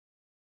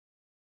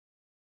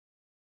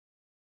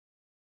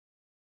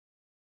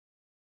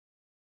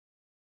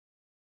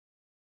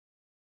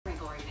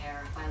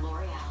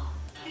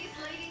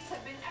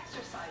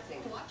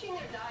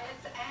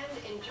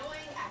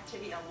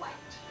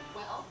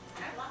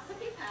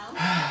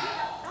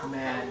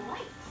man.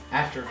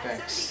 After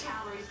Effects.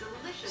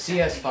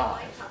 CS5.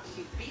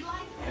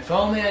 If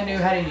only I knew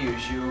how to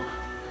use you.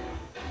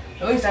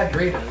 At least I have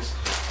Doritos.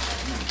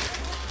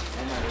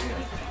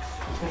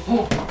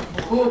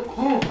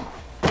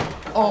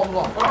 Oh,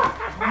 look.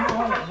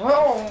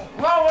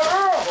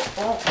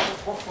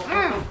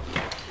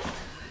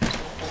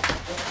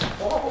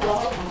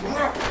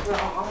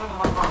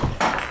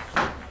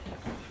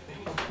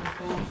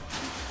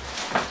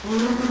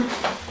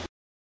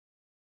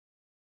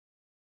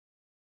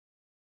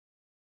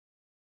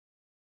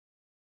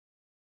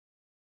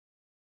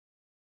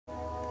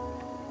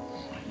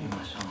 You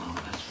myself know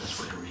that's the best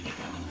way to reach him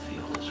in the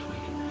field this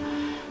week.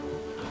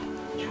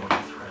 Join the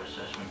threat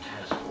assessment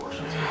task force.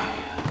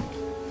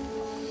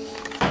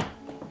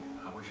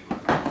 How would you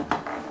like?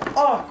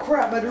 Oh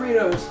crap, my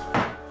Doritos!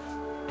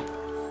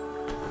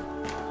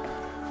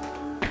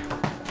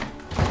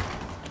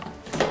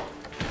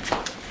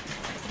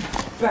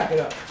 Back it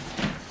up.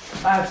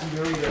 I have some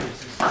Doritos.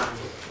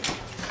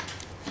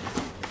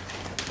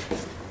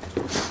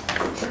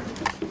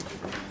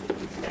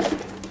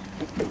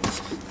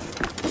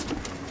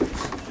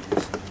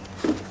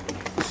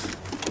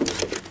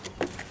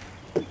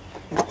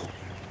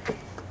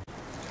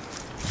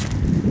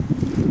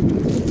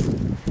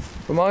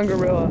 Come on,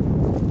 gorrila.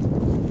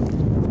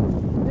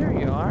 There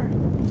you are.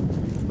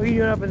 What are you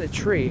doing up in the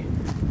tree?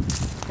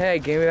 Hey,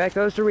 give me back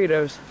those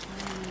Doritos.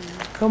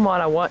 Come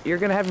on, you're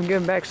gonna have to give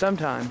them back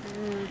sometime.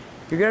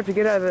 You're gonna have to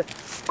get out of the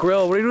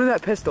grill. What are you doing with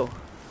that pistol?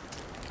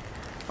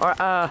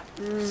 Alright,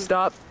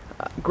 stop.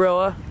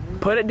 Gorrila.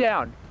 Put it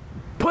down.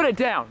 Put it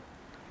down!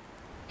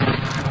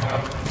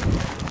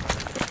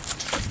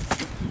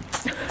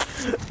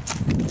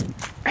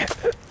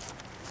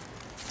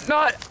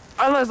 Not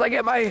unless I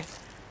get my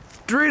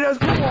Doritos.